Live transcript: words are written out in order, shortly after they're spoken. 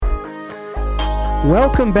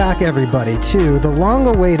Welcome back, everybody, to the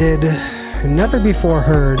long-awaited,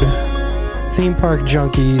 never-before-heard Theme Park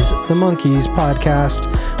Junkies, the Monkeys podcast.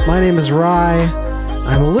 My name is Rye.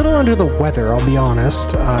 I'm a little under the weather, I'll be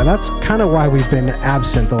honest. That's kind of why we've been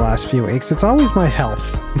absent the last few weeks. It's always my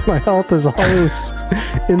health. My health is always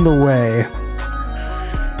in the way.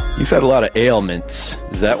 You've had a lot of ailments.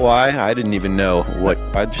 Is that why? I didn't even know what.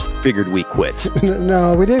 I just figured we quit.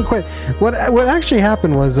 No, we didn't quit. What actually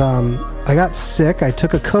happened was I got sick. I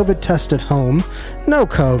took a COVID test at home. No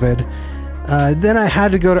COVID. Then I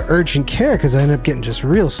had to go to urgent care because I ended up getting just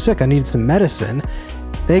real sick. I needed some medicine.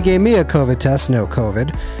 They gave me a COVID test. No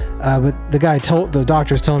COVID. But the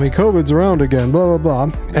doctor's telling me COVID's around again, blah, blah,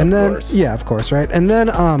 blah. And then, yeah, of course, right? And then,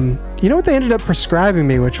 you know what they ended up prescribing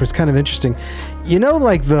me, which was kind of interesting? You know,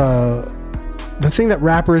 like the thing that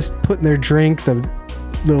rappers put in their drink, the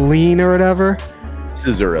lean or whatever?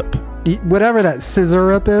 Scissorup. Whatever that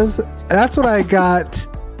scissorup is, that's what I got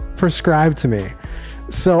prescribed to me.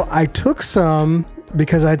 So I took some,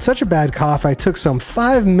 because I had such a bad cough, I took some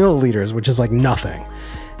 5 milliliters, which is like nothing.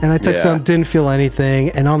 And I took some, didn't feel anything.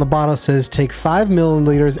 And on the bottle it says, take 5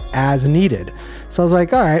 milliliters as needed. So I was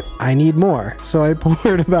like, all right, I need more. So I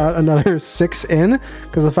poured about another 6 in,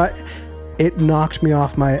 because it knocked me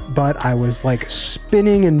off my butt. I was like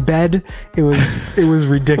spinning in bed. It was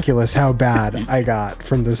ridiculous how bad I got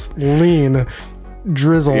from this lean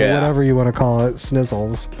drizzle, whatever you want to call it,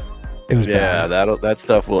 snizzles. It was bad. That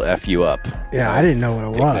stuff will F you up. Yeah, I didn't know what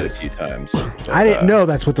it was. A few times. I didn't know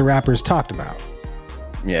that's what the rappers talked about.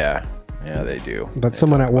 Yeah, they do. But they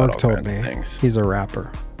someone at work told me he's a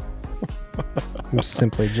rapper. I'm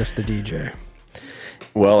simply just a DJ.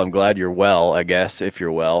 Well, I'm glad you're well, I guess, if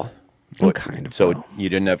you're well. I'm kind of so well. You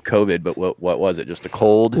didn't have COVID, but what was it? Just a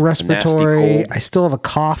cold? Respiratory. A nasty cold? I still have a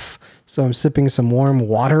cough, so I'm sipping some warm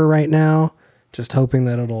water right now, just hoping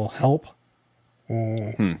that it'll help.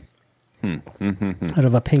 Out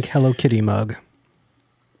of a pink Hello Kitty mug.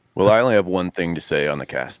 Well, I only have one thing to say on the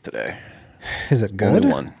cast today. Is it good?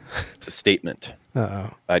 Only one. It's a statement.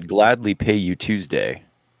 Uh-oh. I'd gladly pay you Tuesday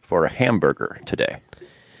for a hamburger today.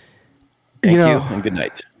 Thank you and good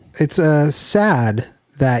night. It's sad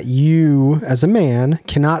that you, as a man,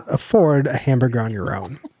 cannot afford a hamburger on your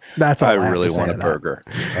own. That's all I really want a burger.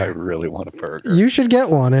 I really want a burger. You should get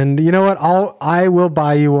one, and you know what? I will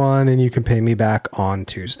buy you one, and you can pay me back on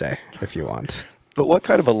Tuesday if you want. But what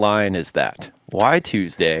kind of a line is that? Why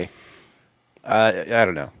Tuesday? I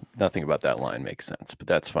don't know. Nothing about that line makes sense, but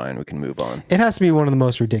that's fine. We can move on. It has to be one of the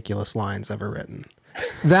most ridiculous lines ever written.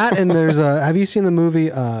 That, and there's have you seen the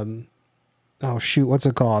movie? Oh shoot, what's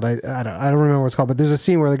it called? I don't remember what it's called, but there's a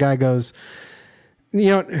scene where the guy goes, you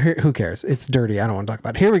know, who cares? It's dirty. I don't want to talk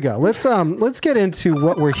about it. Here we go. Let's get into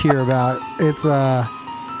what we're here about. It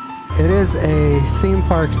is a theme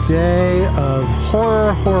park day of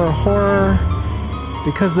horror,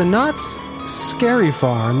 because the Knott's Scary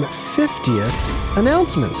Farm 50th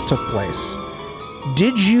announcements took place.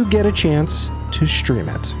 Did you get a chance to stream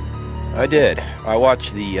it? I did. I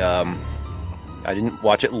watched I didn't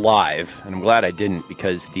watch it live, and I'm glad I didn't,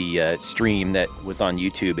 because the stream that was on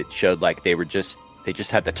YouTube, it showed like they just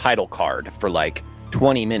had the title card for like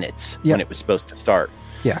 20 minutes when it was supposed to start.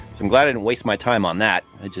 Yeah. So I'm glad I didn't waste my time on that.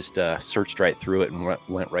 I just searched right through it and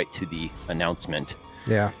went right to the announcement.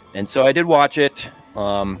 Yeah. And so I did watch it.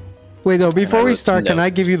 Wait, though, before we start, can I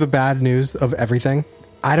give you the bad news of everything?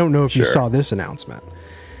 I don't know if you saw this announcement.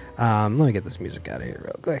 Let me get this music out of here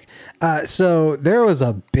real quick. So there was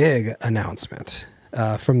a big announcement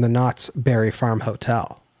from the Knott's Berry Farm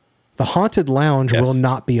Hotel. The Haunted Lounge will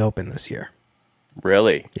not be open this year.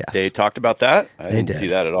 Really? Yes. They talked about that? I didn't see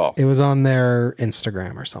that at all. It was on their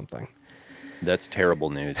Instagram or something. That's terrible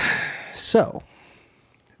news. So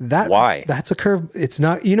why? That's a curve. It's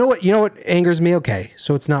not. You know what angers me? Okay,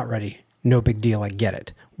 so it's not ready. No big deal. I get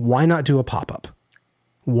it. Why not do a pop-up?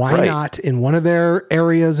 Why not in one of their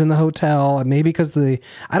areas in the hotel? Maybe because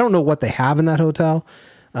I don't know what they have in that hotel.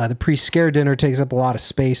 The pre-scare dinner takes up a lot of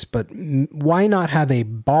space, but why not have a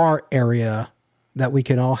bar area that we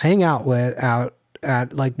can all hang out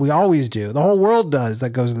at like we always do? The whole world does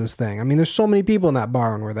that goes to this thing. I mean, there's so many people in that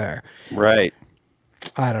bar when we're there. Right.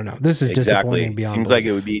 I don't know. This is disappointing beyond Seems belief. like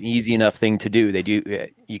it would be an easy enough thing to do.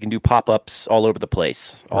 You can do pop-ups all over the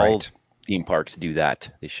place. All theme parks do that.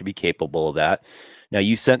 They should be capable of that. Now,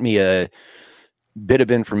 you sent me a bit of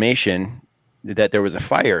information that there was a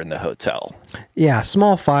fire in the hotel. Yeah,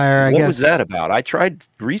 small fire, I guess. What was that about? I tried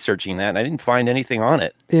researching that, and I didn't find anything on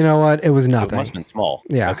it. You know what? It was nothing. It must have been small.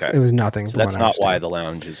 Yeah, okay. it was nothing. So that's not why the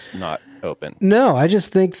lounge is not open. No, I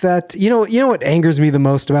just think that you know what angers me the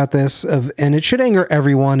most about this, and it should anger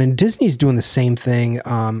everyone. And Disney's doing the same thing.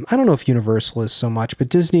 I don't know if Universal is so much, but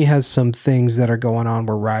Disney has some things that are going on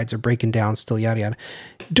where rides are breaking down still, yada yada.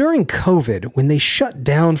 During COVID, when they shut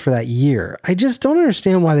down for that year, I just don't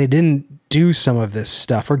understand why they didn't do some of this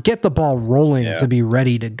stuff or get the ball rolling to be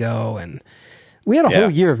ready to go. And we had a whole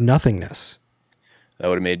year of nothingness. That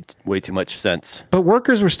would have made way too much sense. But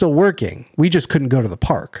workers were still working. We just couldn't go to the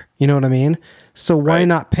park. You know what I mean? So why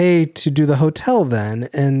not pay to do the hotel then?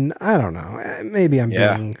 And I don't know. Maybe I'm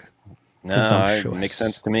being presumptuous. It makes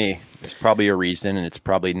sense to me. There's probably a reason, and it's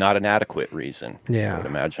probably not an adequate reason. Yeah. I would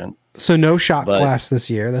imagine. So no shot glass this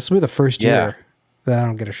year. This will be the first year that I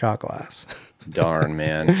don't get a shot glass. Darn,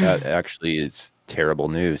 man. That actually is terrible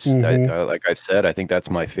news. Like I said, I think that's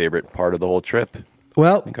my favorite part of the whole trip.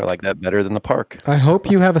 Well, I think I like that better than the park. I hope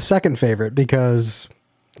you have a second favorite because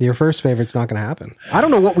your first favorite's not going to happen. I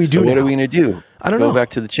don't know what we do So what now. are we going to do? I don't know. Go back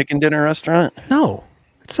to the chicken dinner restaurant? No,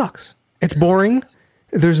 it sucks. It's boring.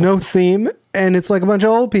 There's no theme. And it's like a bunch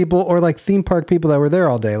of old people or like theme park people that were there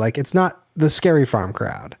all day. Like it's not the Scary Farm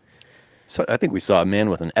crowd. So I think we saw a man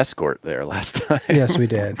with an escort there last time. Yes, we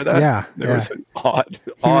did. Yeah. There was an odd.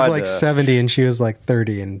 He was like 70 and she was like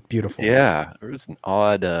 30 and beautiful. Yeah. There was an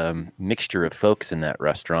odd mixture of folks in that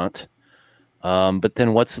restaurant. But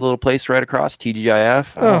then what's the little place right across?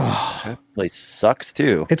 TGIF? That place sucks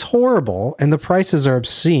too. It's horrible. And the prices are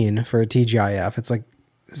obscene for a TGIF. It's like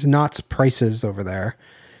it's Knott's prices over there.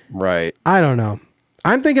 Right. I don't know.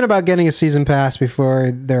 I'm thinking about getting a season pass before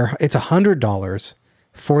it's $100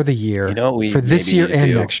 for the year, for this year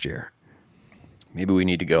and next year. Maybe we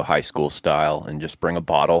need to go high school style and just bring a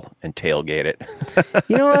bottle and tailgate it.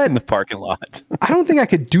 You know what? In the parking lot. I don't think I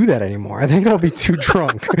could do that anymore. I think I'll be too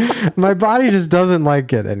drunk. My body just doesn't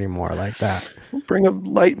like it anymore like that. Bring a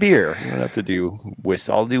light beer. You don't have to do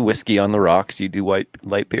whiskey. I'll do whiskey on the rocks. You do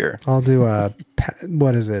light beer. I'll do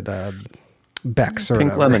what is it? Beck's or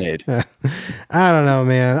pink whatever. lemonade. I don't know,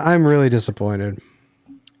 man. I'm really disappointed.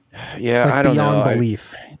 Yeah, like I don't know. Beyond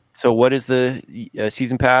belief. So what is the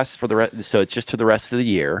season pass for the rest? So it's just to the rest of the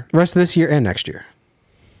year. Rest of this year and next year.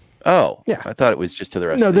 Oh, yeah. I thought it was just to the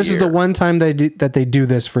rest. of the year. No, this is the one time they do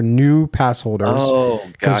this for new pass holders. Oh,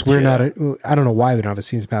 because we're not. I don't know why we don't have a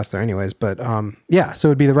season pass there, anyways. But yeah. So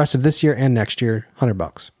it'd be the rest of this year and next year,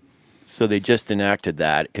 $100. So they just enacted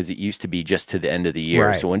that because it used to be just to the end of the year.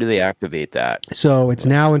 Right. So when do they activate that? So it's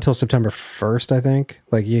now until September 1st, I think.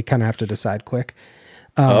 Like you kind of have to decide quick.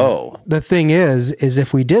 The thing is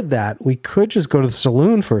if we did that, we could just go to the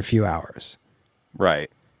saloon for a few hours.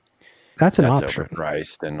 Right. That's an option.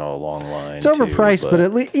 Overpriced and a long line. It's overpriced, but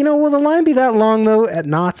at least, will the line be that long though at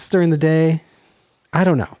Knott's during the day? I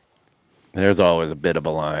don't know. There's always a bit of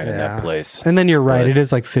a line in that place. And then you're right. It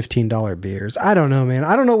is like $15 beers. I don't know, man.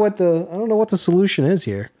 I don't know what the solution is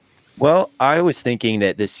here. Well, I was thinking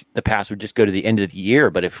that the pass would just go to the end of the year,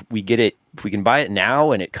 but if we can buy it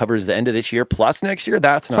now and it covers the end of this year plus next year,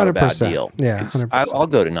 that's not a bad deal. Yeah, 100%. I'll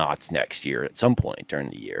go to Knott's next year at some point during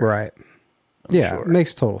the year. Right. It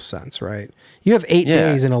makes total sense, right? You have 8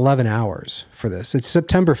 days and 11 hours for this. It's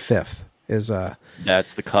September 5th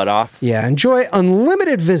that's the cutoff. Yeah, enjoy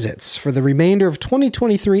unlimited visits for the remainder of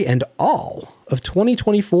 2023 and all of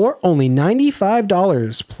 2024, only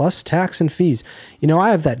 $95 plus tax and fees.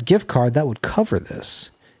 I have that gift card that would cover this,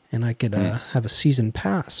 and I could have a season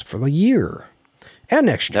pass for the year and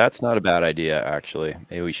next year. That's not a bad idea, actually.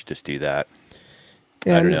 Maybe we should just do that.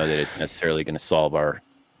 I don't know that it's necessarily going to solve our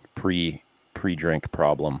pre-drink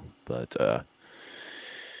problem, but I'll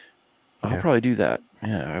probably do that.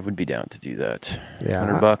 Yeah, I would be down to do that.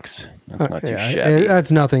 Yeah, $100. That's not too shabby.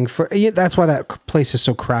 That's nothing that's why that place is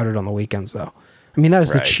so crowded on the weekends, though. I mean, that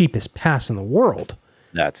is the cheapest pass in the world.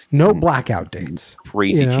 That's no blackout dates.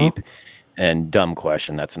 Crazy cheap. And dumb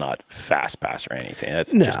question. That's not fast pass or anything.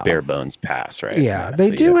 That's just bare bones pass, right? Yeah, they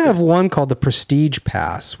do have one called the Prestige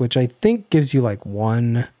Pass, which I think gives you like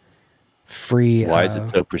one free. Why is it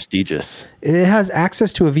so prestigious? It has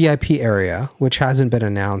access to a VIP area, which hasn't been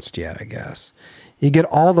announced yet, I guess. You get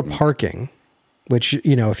all the parking, which,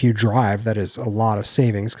 if you drive, that is a lot of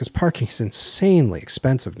savings because parking is insanely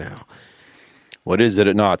expensive now. What is it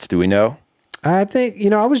at Knott's? Do we know? I think,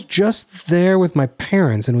 I was just there with my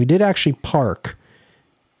parents and we did actually park.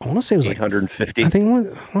 I want to say it was 850. I want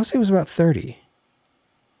to say it was about 30.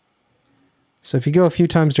 So if you go a few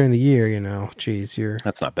times during the year,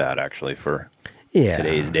 that's not bad actually for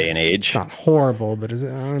today's day and age. It's not horrible, but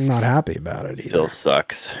I'm not happy about it either. Still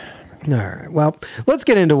sucks. All right. Well, let's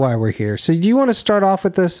get into why we're here. So do you want to start off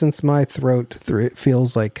with this since my throat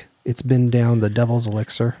feels like it's been down the devil's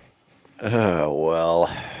elixir? Well,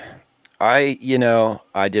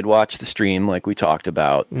 I did watch the stream like we talked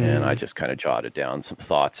about, and I just kind of jotted down some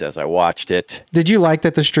thoughts as I watched it. Did you like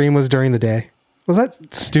that the stream was during the day? Was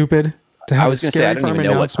that stupid to have I was going to say, I didn't even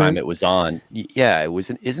know what time it was on. Yeah, it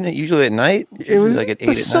was. Isn't it usually at night? It was like at 8 the at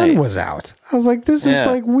night. sun was out. I was like, this is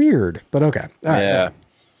like weird, but okay. All right, yeah.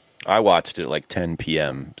 I watched it at like 10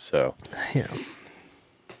 p.m. So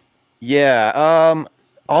yeah.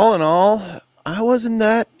 All in all, I wasn't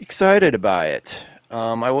that excited by it.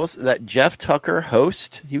 I was that Jeff Tucker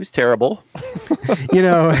host. He was terrible.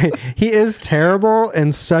 He is terrible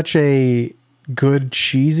in such a good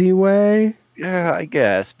cheesy way. Yeah, I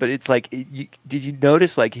guess, but it's like, did you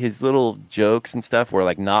notice like his little jokes and stuff were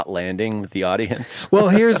like not landing with the audience? Well,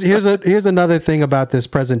 here's another thing about this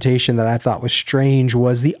presentation that I thought was strange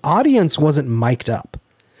was the audience wasn't mic'd up,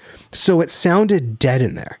 so it sounded dead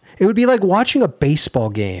in there. It would be like watching a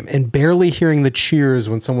baseball game and barely hearing the cheers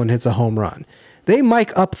when someone hits a home run. They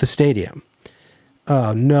mic up the stadium.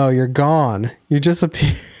 Oh no, you're gone. You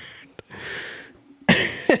disappeared.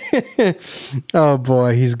 Oh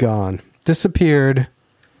boy, he's gone. Disappeared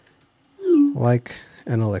like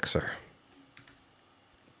an elixir.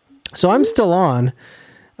 So I'm still on.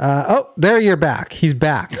 There you're back. He's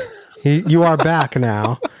back. You are back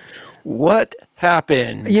now. What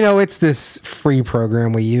happened? It's this free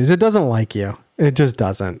program we use. It doesn't like you. It just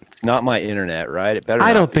doesn't. It's not my internet, right? It better.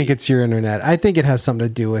 I don't think it's your internet. I think it has something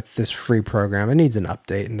to do with this free program. It needs an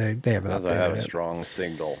update, and they haven't updated it. I have a strong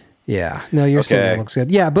signal. Yeah. No, your signal looks good.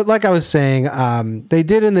 Yeah, but like I was saying, they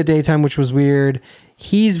did in the daytime, which was weird.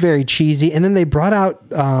 He's very cheesy. And then they brought out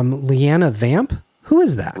Leanna Vamp. Who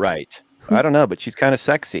is that? Right. I don't know, but she's kind of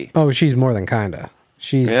sexy. Oh, she's more than kind of.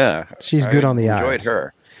 She's good on the eyes. I enjoyed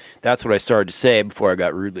her. That's what I started to say before I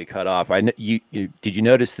got rudely cut off. Did you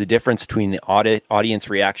notice the difference between the audience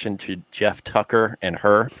reaction to Jeff Tucker and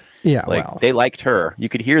her? Yeah, they liked her. You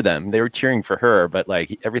could hear them. They were cheering for her, but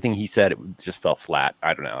like everything he said, it just fell flat.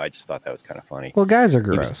 I don't know. I just thought that was kind of funny. Well, guys are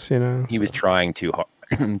gross, He was trying too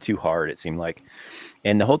hard, it seemed like.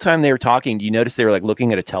 And the whole time they were talking, do you notice they were like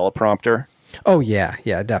looking at a teleprompter? Oh yeah,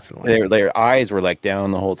 definitely. Their eyes were like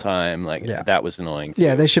down the whole time. That was annoying too.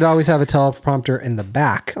 Yeah, they should always have a teleprompter in the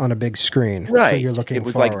back on a big screen. Right. So you're looking it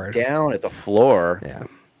was forward. Like down at the floor. Yeah.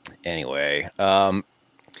 Anyway,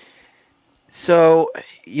 so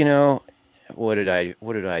what did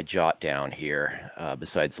I jot down here?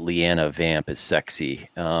 Besides Leanna Vamp is sexy.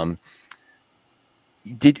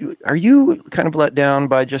 Are you kind of let down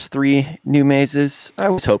by just 3 new mazes? I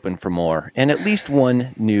was hoping for more, and at least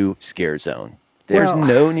 1 new scare zone. There's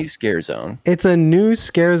no new scare zone. It's a new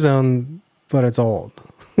scare zone, but it's old.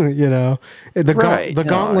 The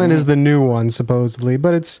Gauntlet is the new one supposedly,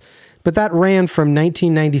 but that ran from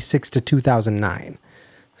 1996 to 2009.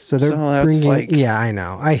 So they're bringing. Yeah, I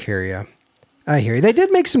know. I hear you. They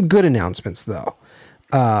did make some good announcements though.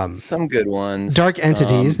 Some good ones. Dark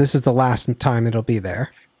Entities. This is the last time it'll be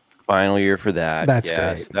there. Final year for that. That's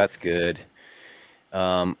great. That's good.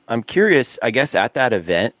 I'm curious. I guess at that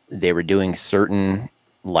event they were doing certain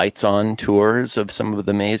lights on tours of some of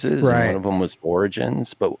the mazes. Right. And one of them was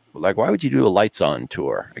Origins. But like, why would you do a lights on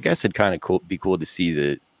tour? I guess it'd kind of be cool to see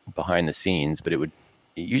the behind the scenes. But it would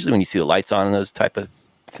usually when you see the lights on in those type of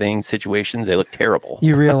situations, they look terrible.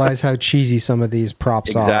 You realize how cheesy some of these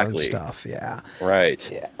props are and stuff. Yeah. Right.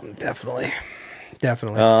 Yeah, definitely.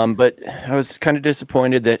 But I was kind of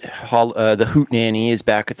disappointed that the Hoot Nanny is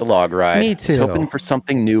back at the log ride. Me too. I was hoping for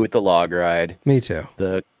something new at the log ride. Me too.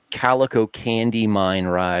 The Calico Candy Mine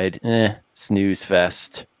ride, snooze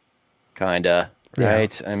fest, kinda.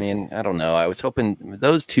 Right? I mean, I don't know. I was hoping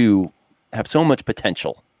those two have so much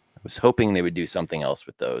potential. I was hoping they would do something else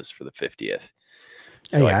with those for the 50th.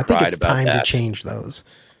 So I think it's time to change those.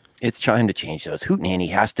 It's trying to change those. Hoot Nanny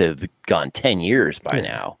has to have gone 10 years by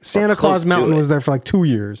now. Santa Claus Mountain was there for like 2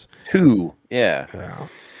 years. 2, yeah.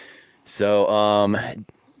 So,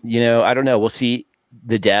 I don't know. We'll see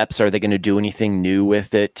the depths. Are they going to do anything new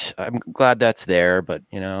with it? I'm glad that's there, but,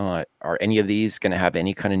 are any of these going to have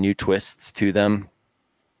any kind of new twists to them?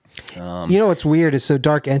 What's weird is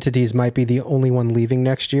Dark Entities might be the only one leaving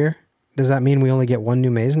next year. Does that mean we only get 1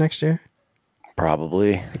 new maze next year?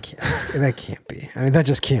 Probably. That can't be. I mean, that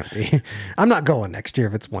just can't be. I'm not going next year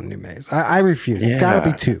if it's 1 new maze. I refuse. It's got to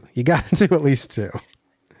be 2. You got to do at least 2.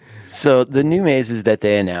 So the new mazes that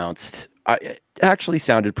they announced actually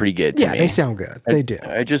sounded pretty good to me. Yeah, they sound good. They do.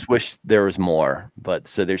 I just wish there was more. But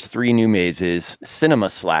so there's 3 new mazes. Cinema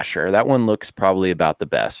Slasher. That one looks probably about the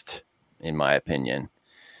best, in my opinion.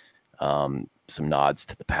 Some nods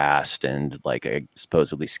to the past and like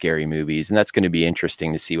supposedly scary movies, and that's going to be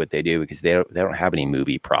interesting to see what they do because they don't have any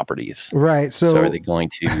movie properties, right? So are they going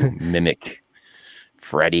to mimic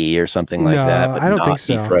Freddy or something like No, that. But I don't not think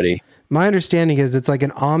Be so. Freddy. My understanding is it's like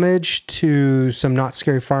an homage to some Not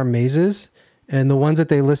Scary Farm mazes, and the ones that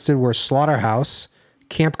they listed were Slaughterhouse,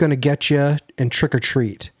 Camp Gonna Get Ya, and Trick or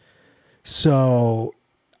Treat. So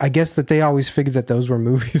I guess that they always figured that those were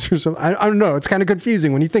movies or something. I don't know. It's kind of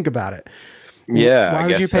confusing when you think about it. Yeah, Why I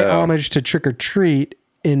would you guess pay so. homage to Trick or Treat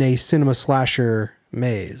in a cinema slasher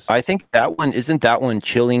maze? I think that one isn't that one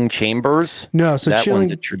Chilling Chambers. No, so that Chilling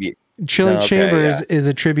one's a tribute. Chilling Okay, Chambers yeah. is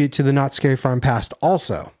a tribute to the Not Scary Farm past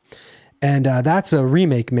also. And that's a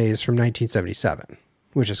remake maze from 1977,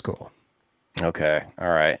 which is cool. Okay,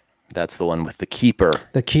 all right. That's the one with the keeper.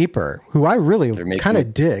 The Keeper, who I really making kind of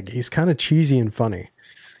it- dig. He's kind of cheesy and funny.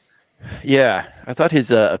 Yeah, I thought his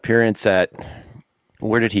appearance at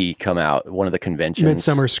where did he come out? One of the conventions.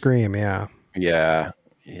 Midsummer Scream, yeah. Yeah,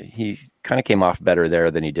 he kind of came off better there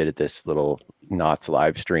than he did at this little Knots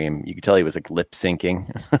live stream. You could tell he was like lip syncing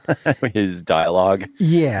his dialogue.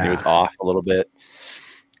 Yeah. It was off a little bit.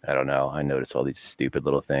 I don't know. I noticed all these stupid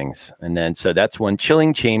little things. And then, so that's one.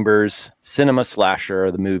 Chilling Chambers, Cinema Slasher,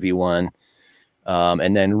 the movie one.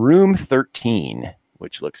 And then Room 13,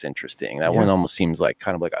 which looks interesting. That one almost seems like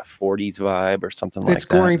kind of like a 40s vibe or something like that. It's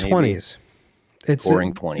Goring maybe. 20s. It's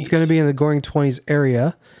Goring 20s. It's going to be in the Goring 20s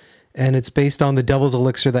area, and it's based on the Devil's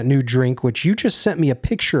Elixir, that new drink, which you just sent me a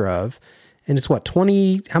picture of. And it's what,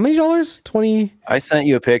 20, how many dollars? 20. I sent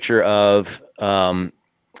you a picture of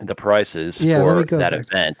the prices Yeah, let for me go that back.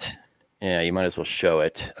 event. Yeah, you might as well show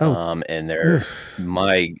it. Oh. And they're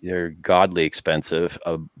godly expensive.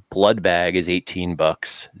 A blood bag is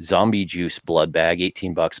 $18. Zombie juice blood bag,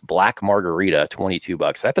 $18. Black margarita,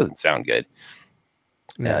 $22. That doesn't sound good.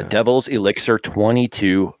 No. Devil's Elixir,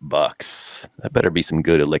 $22. That better be some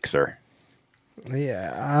good elixir.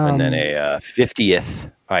 Yeah. And then a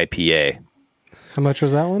 50th IPA. How much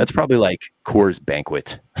was that one? That's probably like Coors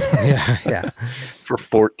Banquet yeah, yeah. for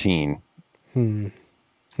 14.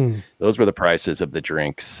 Those were the prices of the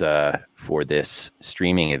drinks for this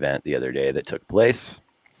streaming event the other day that took place.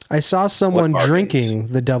 I saw someone bargains? drinking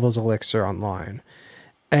the Devil's Elixir online,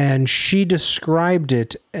 and she described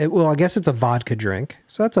it. Well, I guess it's a vodka drink,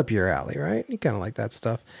 so that's up your alley, right? You kind of like that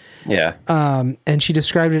stuff. Yeah, And she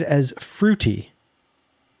described it as fruity.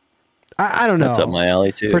 I don't know. that's up my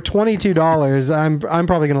alley too. For $22, I'm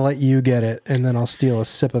probably going to let you get it, and then I'll steal a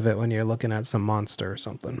sip of it when you're looking at some Monster or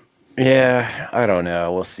something. Yeah, I don't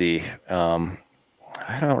know. We'll see.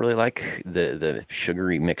 I don't really like the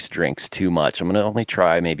sugary mixed drinks too much. I'm going to only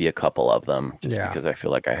try maybe a couple of them just Yeah. because I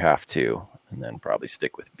feel like I have to, and then probably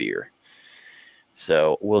stick with beer.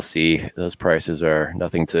 So we'll see. Those prices are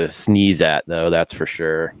nothing to sneeze at, though. That's for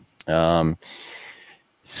sure.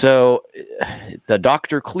 So the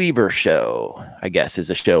Dr. Cleaver show, I guess, is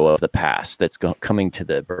a show of the past that's coming to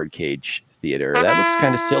the Birdcage Theater. That looks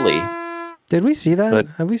kind of silly. Did we see that? But-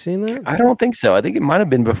 Have we seen that? I don't think so. I think it might have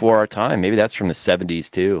been before our time. Maybe that's from the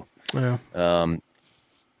 70s too. Yeah.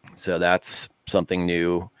 So that's something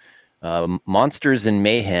new. Monsters and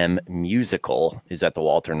Mayhem musical is at the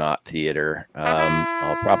Walter Knott Theater.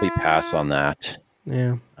 I'll probably pass on that.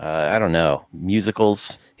 Yeah. I don't know.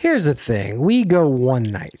 Musicals. Here's the thing. We go one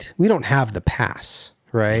night. We don't have the pass,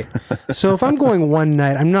 right? So if I'm going one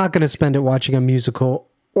night, I'm not going to spend it watching a musical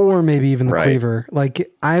or maybe even the Right. Cleaver. Like,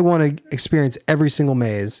 I want to experience every single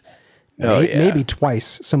maze, Yeah. maybe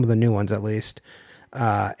twice, some of the new ones at least,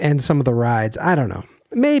 and some of the rides. I don't know.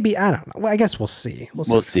 Maybe, I don't know. Well, I guess we'll see.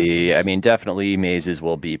 We'll see. I mean, definitely mazes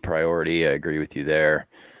will be priority. I agree with you there.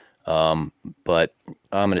 But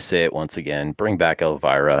I'm going to say it once again. Bring back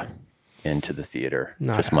Elvira into the theater.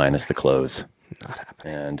 Not just happening. minus the clothes. Not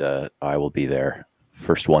happening. And I will be there.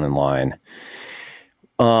 First one in line.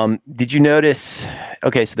 Did you notice?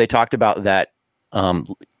 Okay, so they talked about that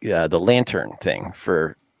the lantern thing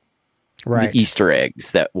for Right. the Easter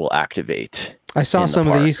eggs that will activate. I saw in the some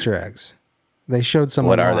of the park. Easter eggs. They showed some.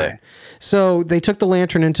 What are online. they? So they took the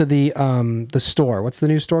lantern into the store. What's the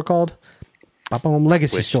new store called?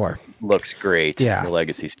 Legacy Which store. Looks great. Yeah. The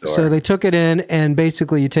Legacy store. So they took it in, and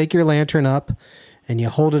basically you take your lantern up and you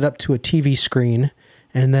hold it up to a TV screen,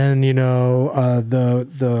 and then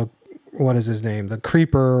the what is his name? The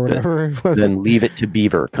creeper or whatever. What's his- then Leave It to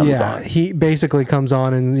Beaver comes on. he basically comes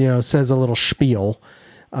on and says a little spiel,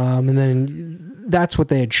 and then that's what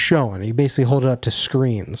they had shown. You basically hold it up to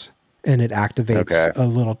screens, and it activates Okay. a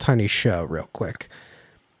little tiny show real quick.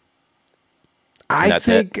 And I that's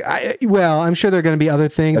think, I'm sure there are going to be other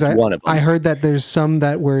things. That's one of them. I heard that there's some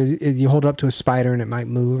that where you hold it up to a spider and it might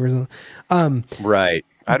move or something. Right.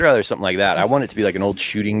 I'd rather something like that. I want it to be like an old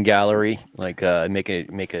shooting gallery, like make a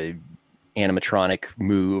animatronic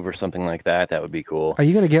move or something like that. That would be cool. Are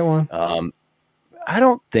you going to get one? I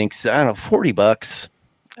don't think so. I don't know, $40.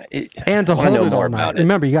 And to I wanna hold know it more all night. about it.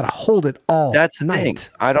 Remember, you got to hold it all That's the night. thing.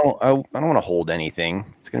 I don't want to hold anything.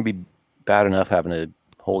 It's going to be bad enough having to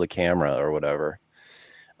hold a camera or whatever.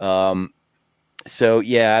 So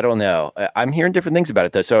yeah, I don't know. I'm hearing different things about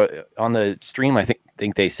it though. So on the stream, I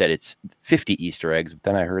think they said it's 50 Easter eggs, but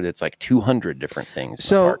then I heard it's like 200 different things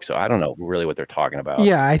in the park. So I don't know really what they're talking about.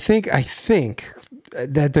 Yeah, I think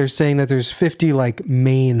that they're saying that there's 50 like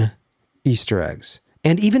main Easter eggs.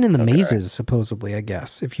 And even in the mazes, supposedly, I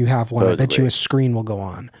guess, if you have one, I bet you a screen will go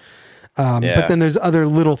on. But then there's other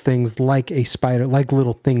little things like a spider, like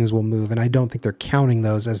little things will move. And I don't think they're counting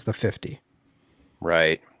those as the 50.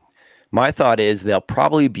 Right. My thought is there'll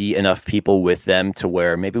probably be enough people with them to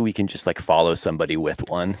where maybe we can just like follow somebody with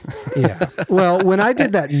one. Yeah. Well, when I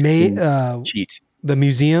did that cheat, the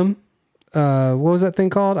museum, what was that thing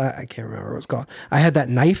called? I can't remember what it was called. I had that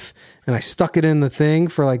knife and I stuck it in the thing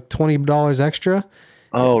for like $20 extra.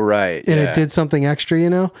 Oh, right. And it did something extra, you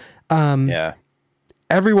know? Yeah.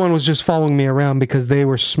 Everyone was just following me around because they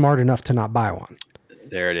were smart enough to not buy one.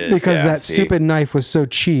 There it is. Because that stupid knife was so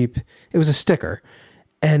cheap. It was a sticker.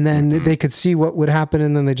 And then they could see what would happen,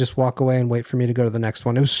 and then they just walk away and wait for me to go to the next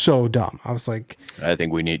one. It was so dumb. I was like, I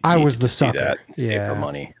think we need. I was to the see sucker. That, save yeah, our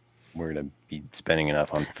money. We're gonna be spending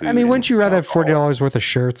enough on food. I mean, wouldn't you rather have $40 worth of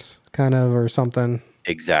shirts, kind of, or something?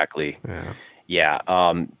 Exactly. Yeah.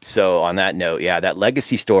 Yeah. So on that note, yeah, that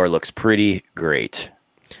Legacy store looks pretty great.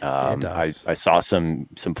 It does. I saw some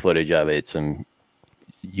footage of it. Some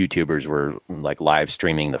YouTubers were like live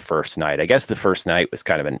streaming the first night. I guess the first night was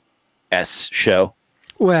kind of an S show.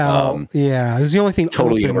 Well, yeah, it was the only thing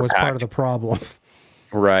totally open was overpacked. part of the problem.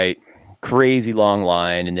 Right. Crazy long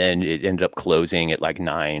line. And then it ended up closing at like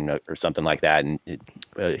 9 or something like that. And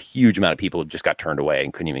a huge amount of people just got turned away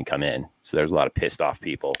and couldn't even come in. So there's a lot of pissed off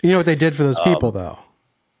people. You know what they did for those people, though?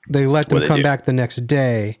 They let them come back the next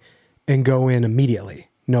day and go in immediately.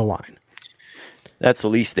 No line. That's the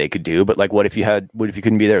least they could do. But like, what if you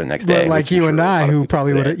couldn't be there the next day? But like you and I, who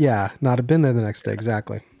probably would have, not have been there the next day.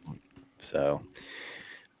 Exactly. So,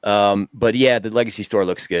 but yeah, the Legacy store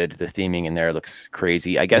looks good. The theming in there looks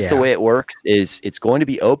crazy. I guess the way it works is it's going to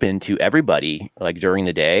be open to everybody, like during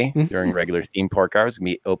the day, during regular theme park hours. It's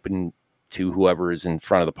going to be open to whoever is in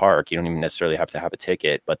front of the park. You don't even necessarily have to have a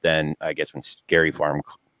ticket. But then I guess when Scary Farm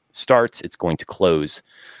starts, it's going to close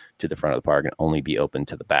to the front of the park and only be open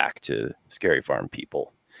to the back to Scary Farm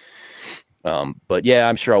people. But yeah,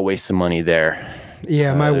 I'm sure I'll waste some money there.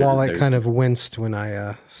 Yeah, my wallet kind of winced when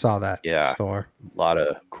I saw that store. A lot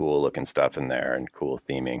of cool looking stuff in there and cool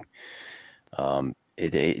theming.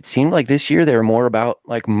 It seemed like this year they were more about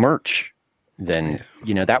like merch than,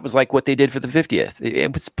 that was like what they did for the 50th.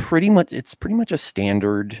 It's pretty much a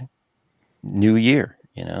standard new year.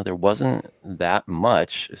 There wasn't that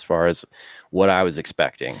much as far as what I was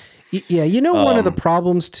expecting. Yeah. One of the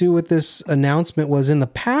problems too with this announcement was in the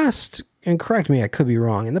past, and correct me, I could be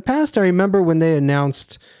wrong. In the past, I remember when they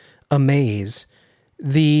announced a maze,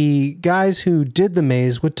 the guys who did the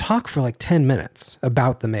maze would talk for like 10 minutes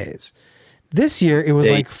about the maze. This year, it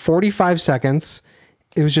was like 45 seconds.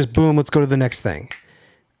 It was just boom, let's go to the next thing.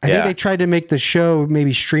 I think they tried to make the show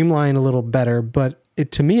maybe streamline a little better, but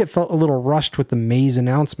to me, it felt a little rushed with the maze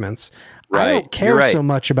announcements. Right. I don't care so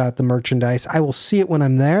much about the merchandise. I will see it when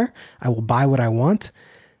I'm there. I will buy what I want.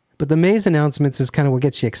 But the maze announcements is kind of what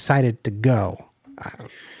gets you excited to go.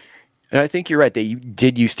 And I think you're right. They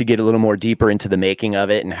did used to get a little more deeper into the making of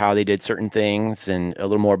it and how they did certain things and a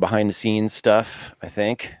little more behind the scenes stuff. I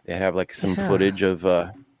think they'd have like some footage of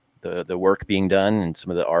the work being done and some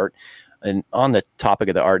of the art. And on the topic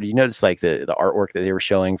of the art, you notice like the artwork that they were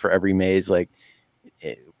showing for every maze, like,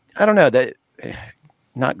 I don't know, that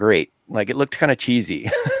not great. Like it looked kind of cheesy.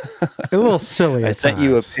 A little silly. I sent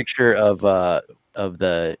you a picture of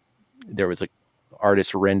there was an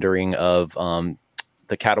artist rendering of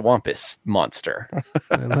the Catawampus monster.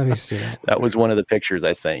 Let me see. That was one of the pictures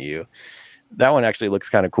I sent you. That one actually looks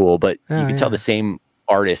kind of cool, but you can tell the same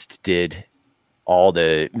artist did all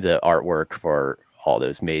the artwork for all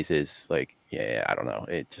those mazes. Like, I don't know.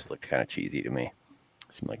 It just looked kind of cheesy to me.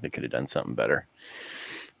 It seemed like they could have done something better.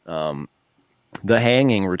 The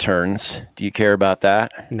hanging returns. Do you care about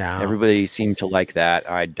that? No. Everybody seemed to like that.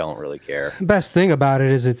 I don't really care. The best thing about it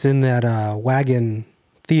is it's in that wagon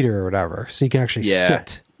theater or whatever, so you can actually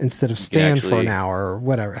sit instead of stand for an hour or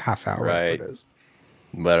whatever, half hour, whatever it is.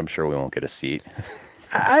 But I'm sure we won't get a seat.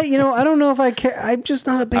 I don't know if I care. I'm just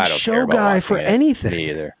not a big show guy for anything. Me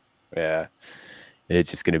either. Yeah. It's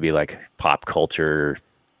just going to be like pop culture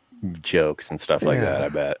jokes and stuff like that, I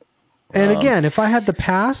bet. And again, if I had the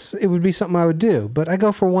pass, it would be something I would do, but I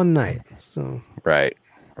go for one night. So Right.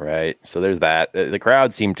 Right. So there's that. The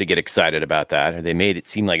crowd seemed to get excited about that. They made it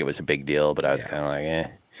seem like it was a big deal, but I was kind of like,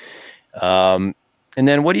 and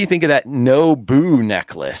then what do you think of that no boo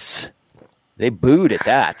necklace? They booed at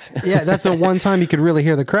that. Yeah, that's the one time you could really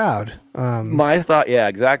hear the crowd. My thought, yeah,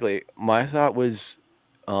 exactly. My thought was,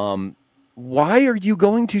 why are you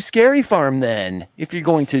going to Scary Farm then? If you're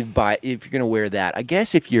going to wear that, I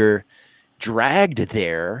guess if you're dragged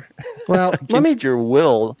there, well, your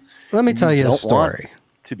will, let me tell you a story.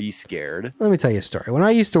 To be scared. Let me tell you a story. When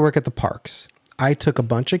I used to work at the parks, I took a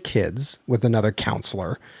bunch of kids with another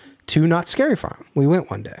counselor to Not Scary Farm. We went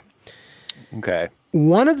one day. Okay.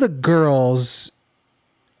 One of the girls,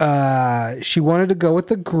 she wanted to go with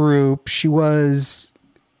the group. She was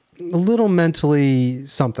a little mentally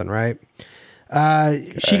something, right?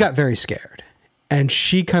 She got very scared, and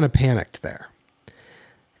she kind of panicked there.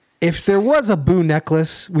 If there was a boo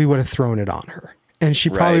necklace, we would have thrown it on her, and she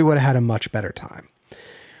probably would have had a much better time.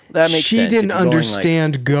 That makes sense. She didn't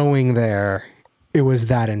understand going there. It was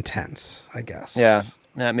that intense, I guess. Yeah,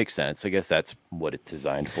 that makes sense. I guess that's what it's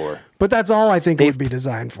designed for. But that's all I think it would be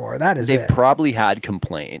designed for. That is it. They've probably had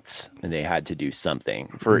complaints, and they had to do something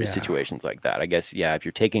for situations like that. I guess, if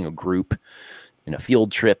you're taking a group in a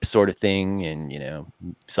field trip sort of thing, and,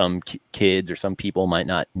 some kids or some people might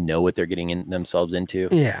not know what they're getting themselves into.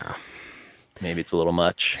 Yeah. Maybe it's a little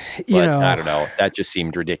much. But I don't know. That just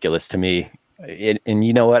seemed ridiculous to me. And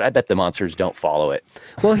you know what? I bet the monsters don't follow it.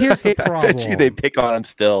 Well, here's the problem. I bet you they pick on them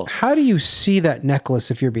still. How do you see that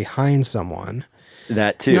necklace if you're behind someone?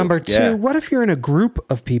 That too. Number two, what if you're in a group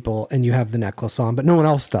of people and you have the necklace on, but no one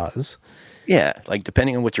else does? Yeah, like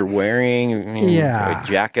depending on what you're wearing, a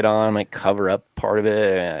jacket on might cover up part of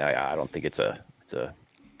it. I don't think it's a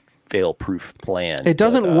fail-proof plan. It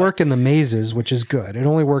doesn't work in the mazes, which is good. It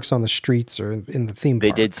only works on the streets or in the theme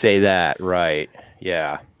park. They did say that, right?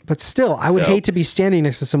 Yeah. But still, I would hate to be standing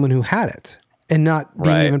next to someone who had it and not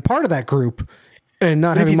being even part of that group and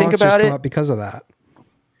not having monsters come up because of that.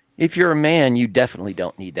 If you're a man, you definitely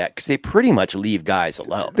don't need that because they pretty much leave guys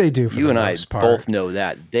alone. They do. You and I both know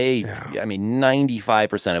that.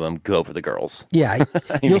 95% of them go for the girls. Yeah.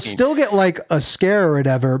 You'll still get like a scare or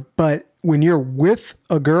whatever, but when you're with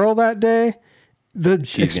a girl that day, the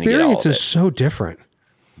experience is so different.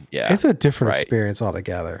 Yeah. It's a different experience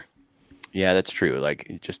altogether. Yeah, that's true.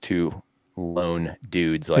 Like just two lone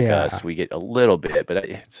dudes like us, we get a little bit, but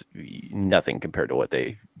it's nothing compared to what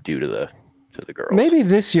they do to the girls. Maybe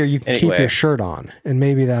this year you can keep your shirt on, and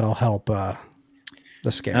maybe that'll help the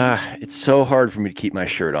scare. It's so hard for me to keep my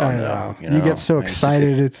shirt on. I know. You get so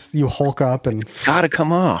excited, you hulk up and gotta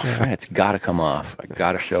come off. Yeah. It's gotta come off. I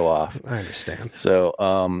gotta show off. I understand.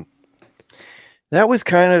 So that was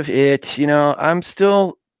kind of it.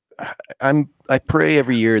 I pray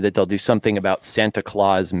every year that they'll do something about Santa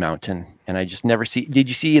Claus Mountain, and I just never see. Did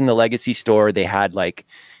you see in the Legacy store they had like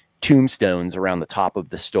tombstones around the top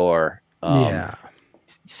of the store,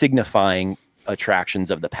 signifying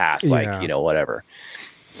attractions of the past, like whatever,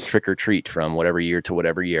 trick or treat from whatever year to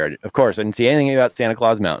whatever year. Of course, I didn't see anything about Santa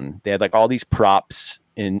Claus Mountain. They had like all these props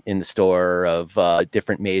in the store of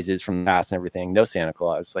different mazes from the past and everything. No Santa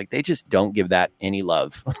Claus. Like they just don't give that any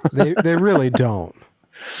love. they really don't.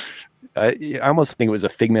 I almost think it was a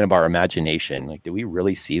figment of our imagination. Like, did we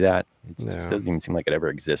really see that? It just doesn't even seem like it ever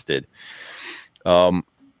existed.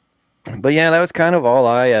 But yeah, that was kind of all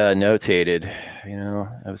I notated.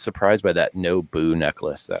 I was surprised by that no boo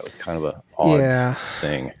necklace. That was kind of a odd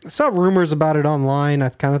thing. I saw rumors about it online. I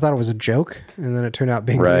kind of thought it was a joke, and then it turned out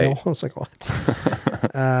being real. I was like, what?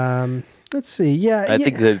 Let's see. Yeah, I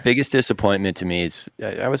think the biggest disappointment to me is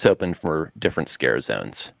I was hoping for different scare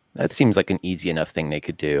zones. That seems like an easy enough thing they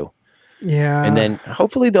could do. Yeah. And then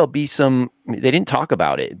hopefully there'll be they didn't talk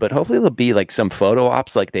about it, but hopefully there'll be like some photo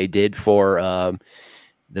ops like they did for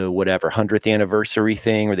the 100th anniversary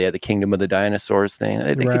thing, where they had the Kingdom of the Dinosaurs thing.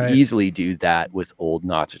 They could easily do that with old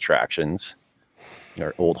Knott's attractions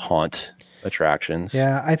or old haunt attractions.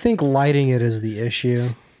 Yeah, I think lighting it is the issue.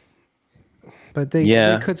 But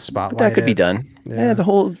they could spotlight that could be done. Yeah,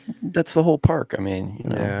 that's the whole park. I mean,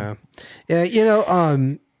 Yeah.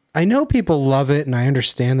 I know people love it, and I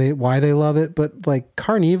understand why they love it, but like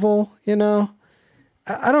Carnival, I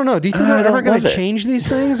don't know. Do you think they're ever going to change these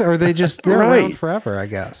things, or are they just they're around forever? I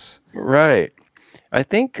guess. Right. I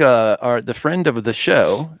think the friend of the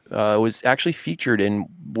show was actually featured in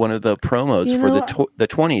one of the promos for the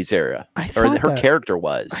 20s era, her character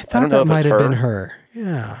was. I don't know if might have been her.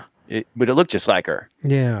 Yeah. But it looked just like her.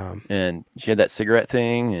 Yeah. And she had that cigarette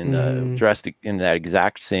thing and dressed in that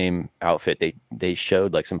exact same outfit. They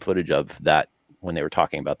showed like some footage of that when they were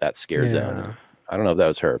talking about that scare zone. I don't know if that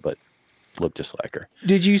was her, but look just like her.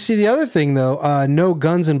 Did you see the other thing though? No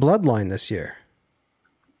Guns and Bloodline this year.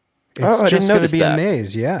 It's I didn't just going to notice be that. a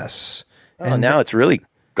maze. Yes. Oh, now it's really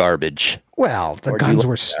garbage. Well, the Or do you guns look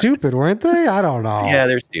were at that? stupid, weren't they? I don't know. Yeah,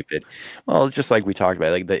 they're stupid. Well, it's just like we talked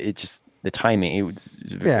about, like the timing. It was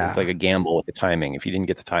like a gamble with the timing. If you didn't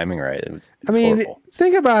get the timing right, it's I mean, horrible.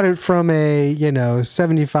 think about it from a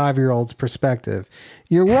 75-year-old's perspective.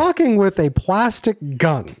 You're walking with a plastic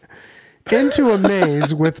gun into a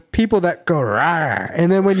maze with people that go rah,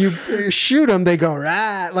 and then when you shoot them, they go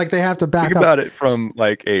rah, like they have to back Think up. about it from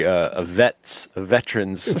like a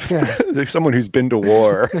veteran's, Yeah. like someone who's been to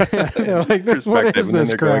war Like, what perspective, is and then this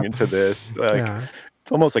they're crap? going into this. Like, Yeah.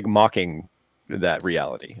 it's almost like mocking that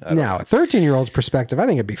reality. I don't Now, a 13-year-old's perspective, I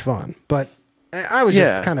think it'd be fun, but I was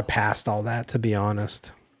Yeah. just kind of past all that, to be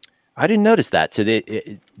honest. I didn't notice that. So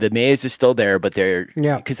the maze is still there, but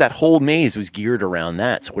because that whole maze was geared around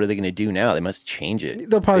that. So what are they going to do now? They must change it.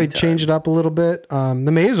 They'll probably big time. change it up a little bit. The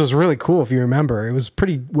maze was really cool, if you remember. It was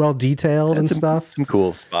pretty well detailed and stuff. Some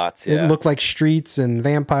cool spots. Yeah. It looked like streets and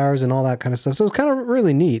vampires and all that kind of stuff. So it was kind of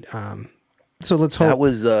really neat. So let's hope. That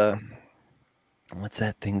was what's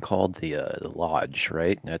that thing called? The lodge,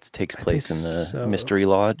 right? That takes place in the so. Mystery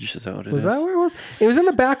Lodge. Is that what it Was is? that where it was? It was in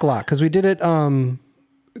the back lot because we did it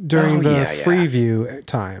during Oh, the yeah, yeah. free view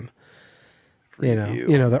time. Freeview.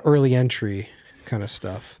 You know, the early entry kind of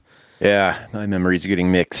stuff. Yeah, my memories are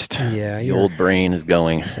getting mixed. Yeah, the you're old brain is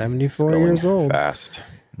going 74 going years old. fast.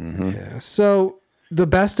 Mhm. Yeah. So the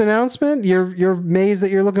best announcement, your maze that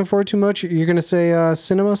you're looking forward to much, you're going to say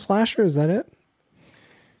cinema slasher? Is that it?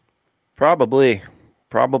 Probably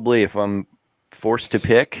if I'm forced to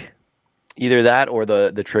pick either that or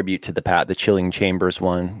the tribute to the Chilling Chambers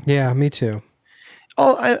one. Yeah, me too.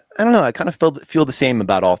 Oh, I don't know. I kind of feel the same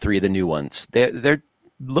about all three of the new ones. They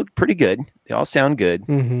look pretty good. They all sound good.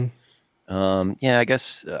 Mm-hmm. Yeah, I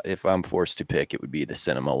guess if I'm forced to pick, it would be the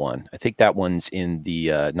cinema one. I think that one's in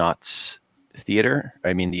the Knott's Theater.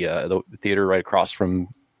 I mean the theater right across from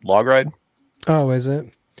Log Ride. Oh, is it?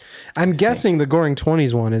 I'm guessing the Goring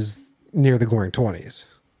 20s one is near the Goring 20s.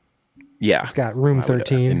 Yeah, It's got room I would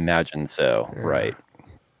 13. imagine so. Right.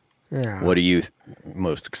 Yeah. What are you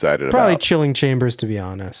most excited Probably about? Chilling Chambers, to be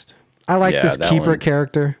honest. I like Yeah, this that keeper one.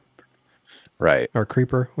 character. Right. Or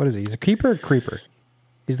creeper. What is he? He's a keeper or creeper?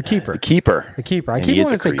 He's the keeper. The keeper. The keeper. I And keep he is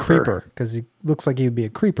wanting to a say creeper. creeper because he looks like he would be a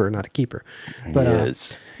creeper, not a keeper. But He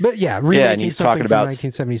is. But yeah, and remaking he's something talking from about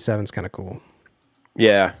 1977 is kind of cool.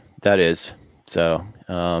 Yeah, that is. So,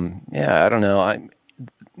 yeah, I don't know.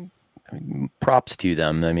 Props to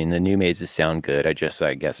them. I mean, the new mazes sound good. I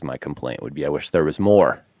guess my complaint would be I wish there was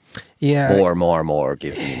more. Yeah. More.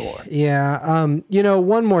 Give me more. Yeah.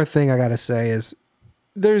 One more thing I got to say is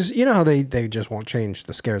there's, how they just won't change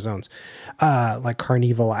the scare zones. Like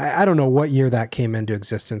Carnival. I don't know what year that came into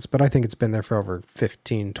existence, but I think it's been there for over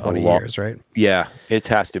 15, 20 years, right? Yeah, it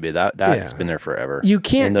has to be. That's Yeah. been there forever. You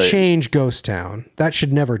can't And change Ghost Town. That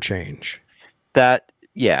should never change.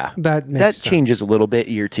 Yeah. That makes That sense. changes a little bit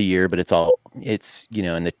year to year, but it's in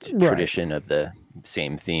the Right. tradition of the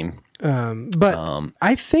same theme. But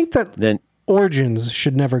I think that Then Origins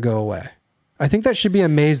should never go away. I think that should be a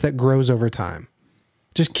maze that grows over time.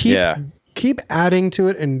 Just keep adding to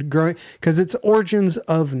it and growing because it's Origins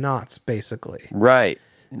of Knots, basically. right.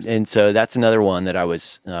 And so that's another one that I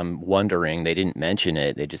was wondering. They didn't mention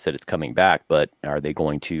it. They just said it's coming back. But are they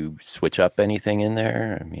going to switch up anything in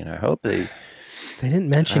there? I mean, I hope they. They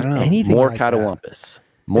didn't I mention don't know. anything. More like that. Catawampus.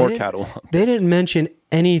 More They didn't- Catawampus. They didn't mention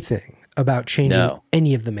anything about changing No.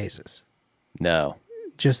 any of the mazes. No.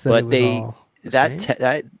 Just that But it was they all the same.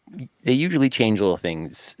 that they usually change little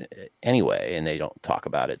things anyway, and they don't talk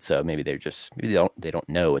about it. So maybe they don't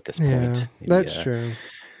know at this point. Yeah, Maybe, that's true.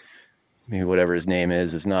 Maybe whatever his name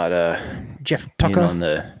is not Jeff in Tucker. on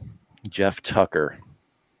the Jeff Tucker.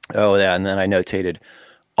 Oh yeah, and then I notated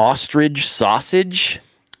ostrich sausage.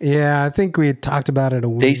 Yeah, I think we had talked about it a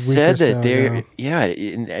week. They said or so that they're ago. yeah.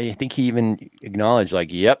 And I think he even acknowledged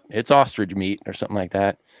like, "Yep, it's ostrich meat" or something like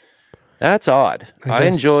that. That's odd. I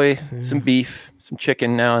guess, enjoy some beef, some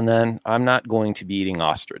chicken now and then. I'm not going to be eating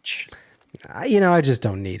ostrich. I just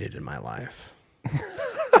don't need it in my life.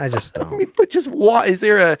 I just don't. But just why is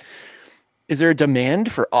there a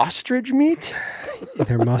demand for ostrich meat?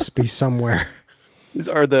 There must be somewhere.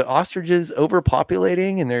 Are the ostriches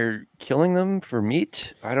overpopulating and they're killing them for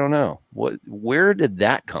meat? I don't know. Where did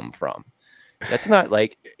that come from? That's not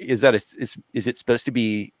like is it supposed to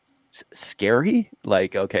be scary?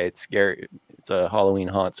 Like, okay, it's scary. It's a Halloween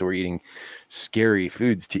haunt, so we're eating scary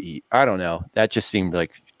foods to eat. I don't know. That just seemed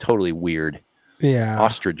like totally weird. Yeah.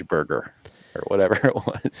 Ostrich burger. or whatever it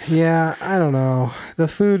was. Yeah, I don't know. The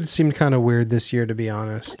food seemed kind of weird this year, to be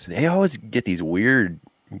honest. They always get these weird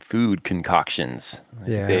food concoctions.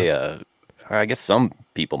 I guess some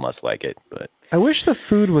people must like it, but I wish the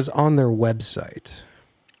food was on their website.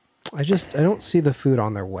 I don't see the food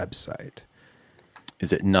on their website.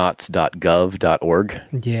 is it knots.gov.org?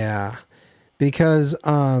 Yeah, because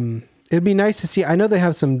it'd be nice to see. I know they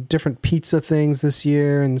have some different pizza things this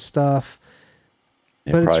year and stuff,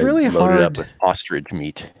 but it's really loaded up hard. with ostrich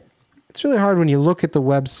meat. It's really hard when you look at the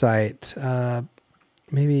website.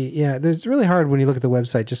 It's really hard when you look at the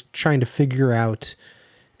website just trying to figure out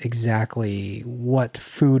exactly what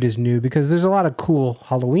food is new, because there's a lot of cool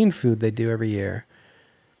Halloween food they do every year.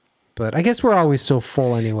 But I guess we're always so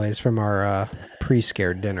full anyways from our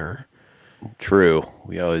pre-scared dinner. True.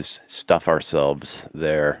 We always stuff ourselves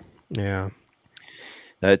there. Yeah.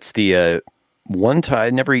 That's the one time. I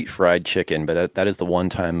never eat fried chicken, but that is the one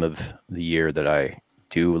time of the year that I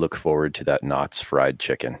do look forward to that Knott's fried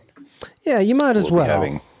chicken. Yeah, you might as We'll well. be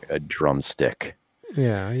having a drumstick.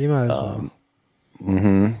 Yeah, you might as well.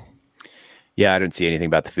 Mm-hmm. Yeah, I don't see anything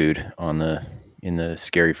about the food in the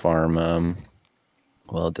Scary Farm.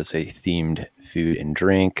 Well, it does say themed food and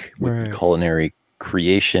drink with Right. culinary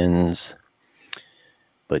creations.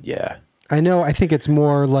 But yeah, I know, I think it's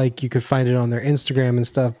more like you could find it on their Instagram and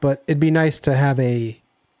stuff, but it'd be nice to have a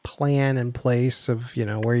plan in place of,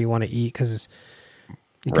 where you want to eat, because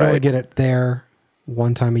you can only Right. get it there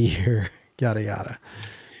one time a year, yada, yada.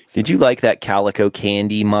 did you like that Calico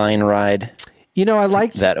Candy mine ride? I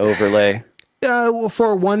liked That overlay?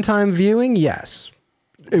 for one-time viewing, yes.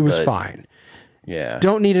 It was Good. fine. Yeah.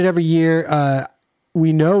 Don't need it every year.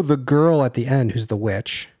 We know the girl at the end who's the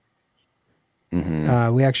witch.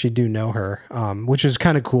 We actually do know her, which is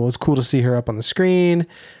kind of cool. It's cool to see her up on the screen,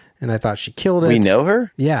 and I thought she killed it. We know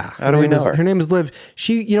her? Yeah. How do we know her? Her name is Liv.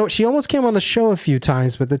 She, she almost came on the show a few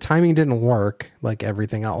times, but the timing didn't work like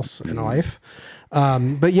everything else in life.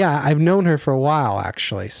 But yeah, I've known her for a while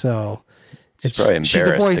actually. So probably she's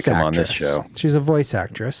a embarrassed voice to come actress. on this show. She's a voice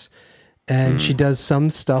actress, and she does some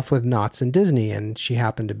stuff with Knott's and Disney, and she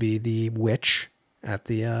happened to be the witch at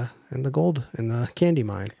the in the candy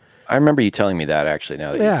mine. I remember you telling me that actually,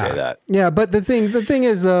 now that you say that. Yeah, but the thing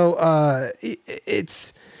is though,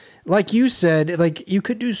 it's like you said, like you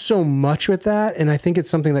could do so much with that, and I think it's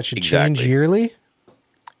something that should change Exactly. yearly.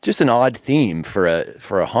 Just an odd theme for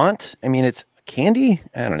a haunt. I mean, it's candy.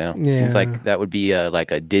 I don't know. Yeah. Seems like that would be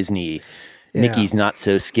like a Disney Yeah. Mickey's Not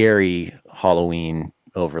So Scary Halloween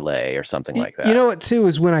overlay or something like that. You know what too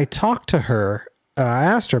is when I talked to her, I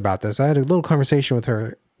asked her about this. I had a little conversation with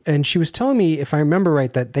her, and she was telling me, if I remember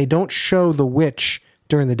right, that they don't show the witch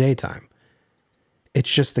during the daytime.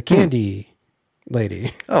 It's just the candy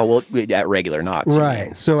lady. Oh, well, at regular Knott's. you Right.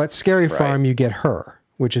 mean. So at Scary Right. Farm, you get her,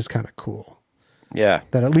 which is kind of cool. Yeah,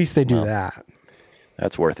 That at least they do that.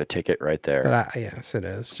 that's worth a ticket right there. But yes, it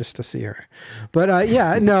is, just to see her. But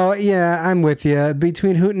I'm with you.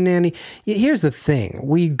 Between Hoot and Nanny, here's the thing: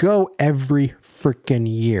 we go every freaking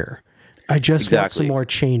year. I just want some Exactly. more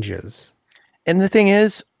changes. And the thing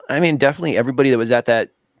is, I mean, definitely everybody that was at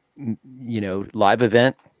that, live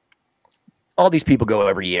event, all these people go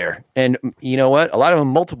every year. And you know what? A lot of them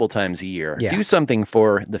multiple times a year. Yeah. Do something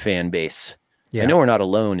for the fan base. Yeah. I know we're not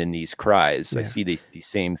alone in these cries. I Yeah. see these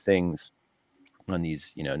same things on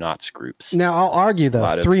these, Knott's groups. Now I'll argue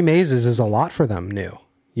lot though, of- 3 mazes is a lot for them new.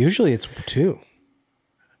 Usually it's 2.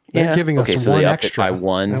 They're Yeah. giving us Okay, so one they upped it extra. by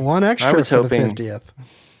one. And one extra I was for hoping- the 50th.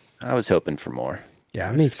 I was hoping for more.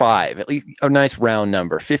 Yeah, me too. 5, at least a nice round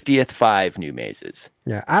number. 50th, 5 new mazes.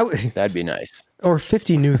 Yeah, That'd be nice. or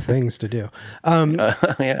 50 new things to do.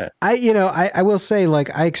 Yeah. I will say, like,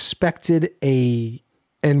 I expected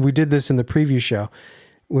and we did this in the preview show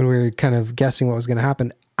when we were kind of guessing what was going to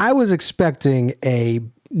happen. I was expecting a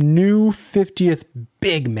new 50th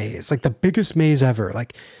big maze, like the biggest maze ever,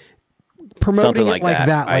 like promoting Something it like like that.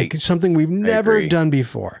 that, like something we've never agree. done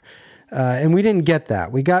before. And we didn't get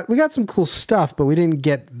that. We got some cool stuff, but we didn't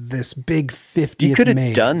get this big 50th You could have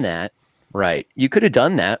maze. done that. Right. You could have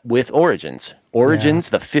done that with Origins. Origins,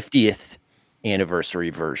 the 50th anniversary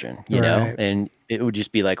version, know, Right. and it would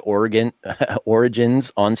just be like Origins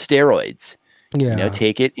on steroids. Yeah.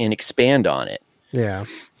 Take it and expand on it. Yeah.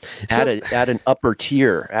 Add an upper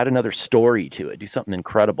tier, add another story to it, do something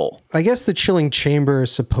incredible. I guess the Chilling Chamber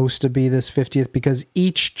is supposed to be this 50th because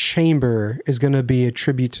each chamber is going to be a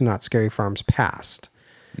tribute to Not Scary Farm's past.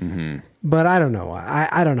 Mm-hmm. But I don't know.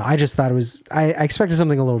 I don't know. I just thought it was, I expected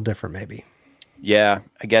something a little different maybe. Yeah,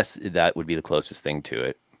 I guess that would be the closest thing to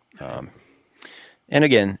it. And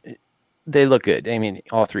again, They look good. I mean,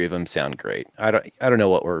 all three of them sound great. I don't know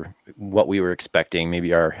what we were expecting.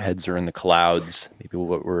 Maybe our heads are in the clouds. Maybe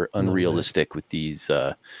what we're unrealistic with these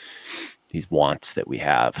wants that we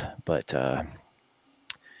have. But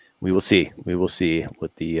we will see. We will see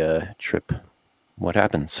what the trip, what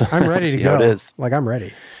happens. I'm ready to go. How it is. Like, I'm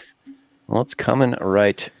ready. Well, it's coming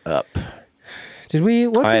right up. Did we?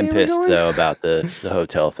 What I am pissed though about the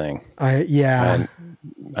hotel thing. I'm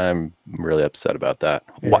really upset about that.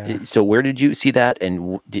 Yeah. So where did you see that?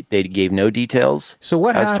 And they gave no details. So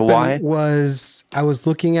what happened was I was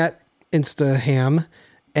looking at Instaham,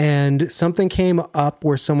 and something came up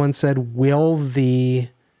where someone said, "Will the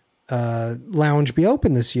lounge be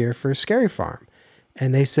open this year for Scary Farm?"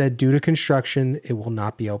 And they said, due to construction, it will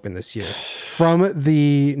not be open this year. From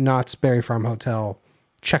the Knott's Berry Farm Hotel,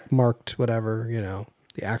 checkmarked, whatever,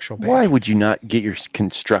 the actual page. Why would you not get your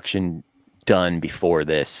construction done before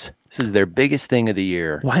this? This is their biggest thing of the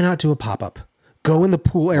year. Why not do a pop-up? Go in the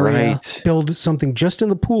pool area, build something just in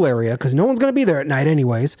the pool area, because no one's going to be there at night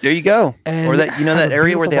anyways. There you go. Or that, that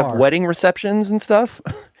area where they have wedding receptions and stuff.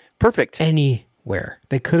 Perfect. Anywhere.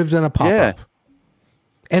 They could have done a pop-up. Yeah.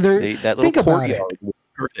 And that think about it.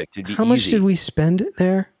 Perfect. How much did we spend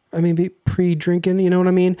there? I mean, pre-drinking, you know what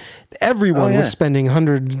I mean? Everyone was spending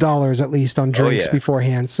 $100 at least on drinks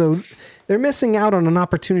beforehand. So they're missing out on an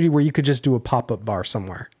opportunity where you could just do a pop-up bar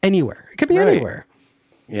somewhere. Anywhere. It could be anywhere.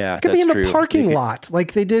 Yeah, it could be in the parking lot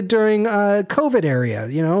like they did during COVID area,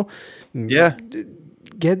 Yeah.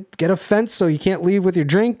 Get a fence so you can't leave with your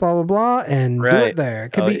drink, blah, blah, blah, and do it there.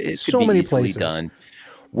 It could be so many places. Done.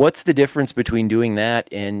 What's the difference between doing that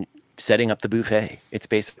and setting up the buffet? It's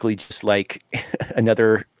basically just like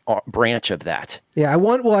another branch of that. Yeah, I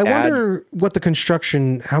wonder what the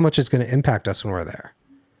construction, how much it's going to impact us when we're there.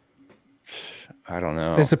 I don't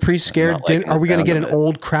know. Is the pre-scared dinner? Are we going to get an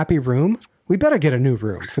old crappy room? We better get a new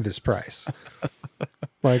room for this price.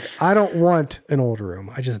 Like, I don't want an old room.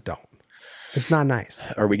 I just don't. It's not nice.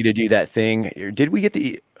 Are we going to do that thing? Did we get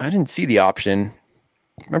I didn't see the option.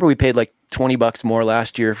 Remember we paid like $20 more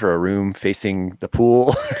last year for a room facing the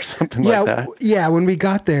pool or something like that? Yeah, when we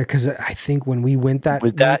got there, because I think when we went that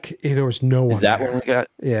week, there was no one. Is that there. when we got?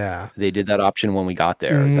 Yeah. They did that option when we got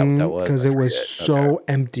there. Is that what that was? Because it was so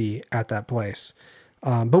empty at that place.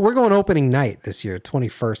 But we're going opening night this year,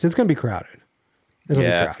 21st. It's going to be crowded. It's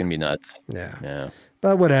going to be nuts. Yeah.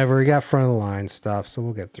 But whatever. We got front of the line stuff, so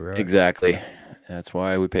we'll get through it. Exactly. That's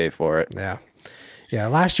why we pay for it. Yeah. Yeah,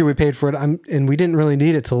 last year we paid for it, and we didn't really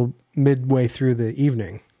need it till midway through the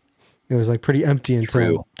evening. It was like pretty empty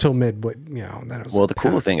until midway. Then it was the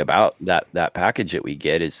cool thing about that package that we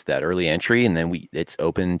get is that early entry, and then it's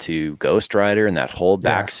open to Ghost Rider and that whole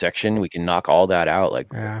back section. We can knock all that out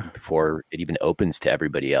before it even opens to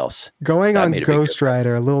everybody else. Going on Ghost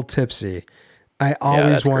Rider, a little tipsy. I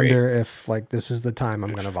always wonder if this is the time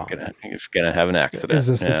I'm going to vomit. You're going to have an accident. Is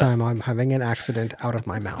this the time I'm having an accident out of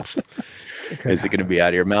my mouth? Is it going to be out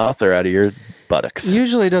of your mouth or out of your buttocks?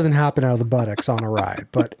 Usually it doesn't happen out of the buttocks on a ride,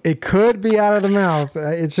 but it could be out of the mouth.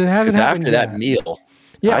 It just hasn't happened after that meal.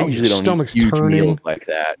 Yeah, I usually don't eat huge turning. Meals like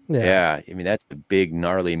that. Yeah. I mean, that's a big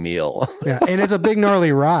gnarly meal. Yeah, and it's a big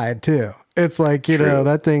gnarly ride too. It's like,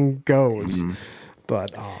 that thing goes. Mm-hmm.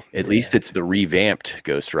 But at least it's the revamped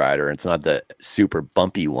Ghost Rider. It's not the super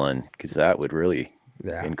bumpy one, because that would really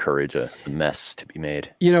encourage a mess to be made.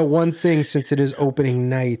 One thing, since it is opening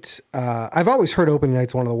night, I've always heard opening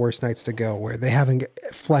night's one of the worst nights to go, where they haven't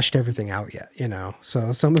fleshed everything out yet.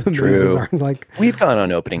 So some of the places aren't like. We've gone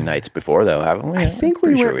on opening nights before, though, haven't we? I think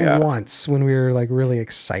we went once when we were like really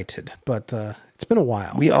excited, but it's been a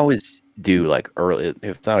while. We always do like early.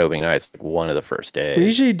 If it's not opening night, it's like one of the first days. We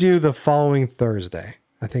usually do the following Thursday.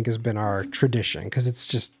 I think has been our tradition because it's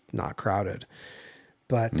just not crowded.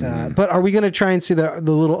 But are we going to try and see the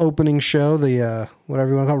little opening show, the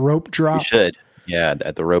whatever you want to call it, rope drop? We should. Yeah,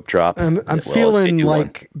 at the rope drop. I'm feeling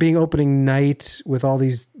like being opening night with all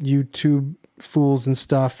these YouTube fools and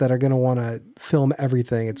stuff that are going to want to film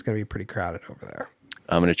everything. It's going to be pretty crowded over there.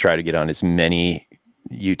 I'm going to try to get on as many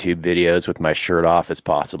YouTube videos with my shirt off as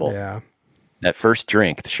possible. Yeah. That first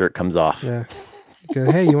drink, the shirt comes off. Yeah.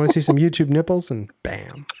 Go, hey, you want to see some YouTube nipples? And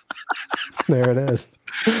bam. There it is.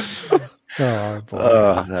 Oh,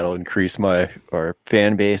 boy. That'll increase our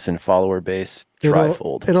fan base and follower base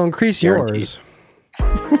trifold. It'll increase yours.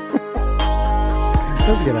 Let's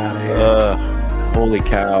get out of here. Holy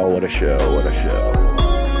cow, what a show. What a show.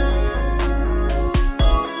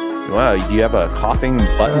 Wow, do you have a coughing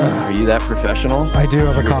button? Are you that professional? I do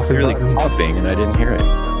have a coughing button. You're coughing and I didn't hear it.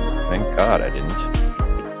 Thank God I didn't.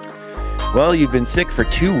 Well, you've been sick for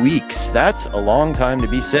 2 weeks. That's a long time to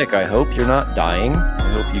be sick. I hope you're not dying.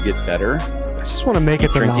 I hope you get better. just want to make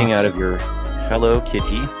it to drinking Knott's. out of your Hello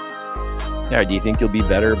Kitty. Yeah, do you think you'll be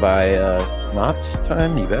better by Knott's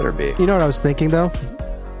time? You better be. You know what I was thinking though?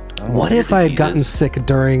 What your if I had gotten diseases. sick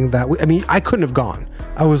during that? I mean, I couldn't have gone.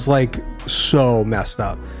 I was like so messed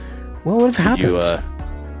up. What would have happened?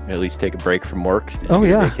 You at least take a break from work? Did you Oh get a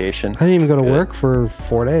yeah, vacation. I didn't even go to Good. work for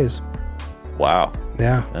 4 days. Wow,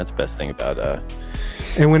 Yeah, that's the best thing about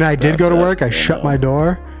and when I did go to work, I you shut know. my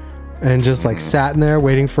door and just like sat in there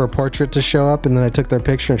waiting for a portrait to show up, and then I took their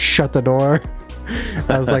picture and shut the door.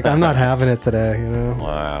 I was like, I'm not having it today, you know.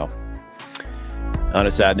 Wow. On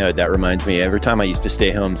a sad note, that reminds me, every time I used to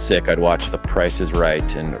stay home sick, I'd watch The Price is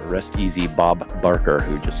Right and rest easy Bob Barker,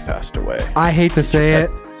 who just passed away. I hate to say it.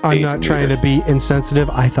 I'm Spayed not and trying to neutered. be insensitive.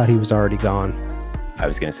 I thought he was already gone. I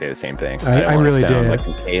was going to say the same thing. I don't wanna really sound did. like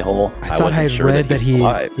an a-hole. I thought I wasn't had sure read that was he.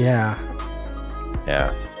 alive. Yeah.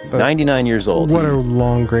 Yeah. But 99 years old. What a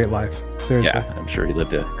long, great life. Seriously. Yeah, I'm sure he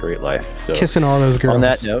lived a great life. So Kissing all those girls. on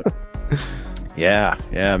that note, yeah,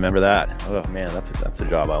 remember that. Oh man, that's a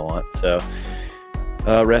job I want. So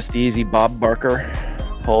rest easy, Bob Barker,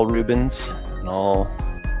 Paul Rubens, and all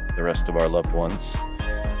the rest of our loved ones.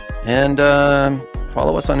 And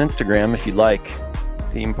follow us on Instagram if you'd like.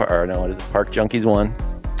 Park Junkies 1.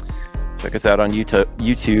 Check us out on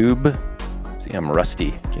YouTube. See, I'm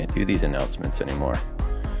rusty. Can't do these announcements anymore.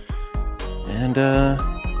 And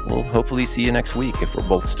we'll hopefully see you next week if we're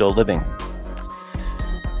both still living.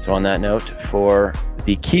 So on that note, for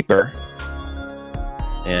the keeper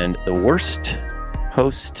and the worst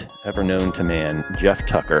host ever known to man, Jeff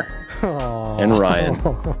Tucker, Aw. and Ryan.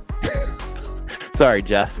 Sorry,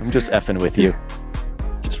 Jeff. I'm just effing with you.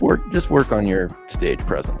 Just work on your stage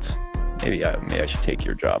presence. Maybe I should take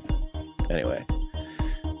your job. Anyway,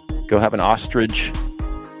 go have an ostrich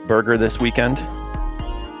burger this weekend,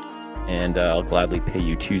 and I'll gladly pay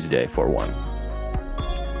you Tuesday for one.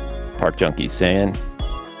 Park Junkies saying,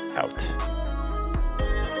 out.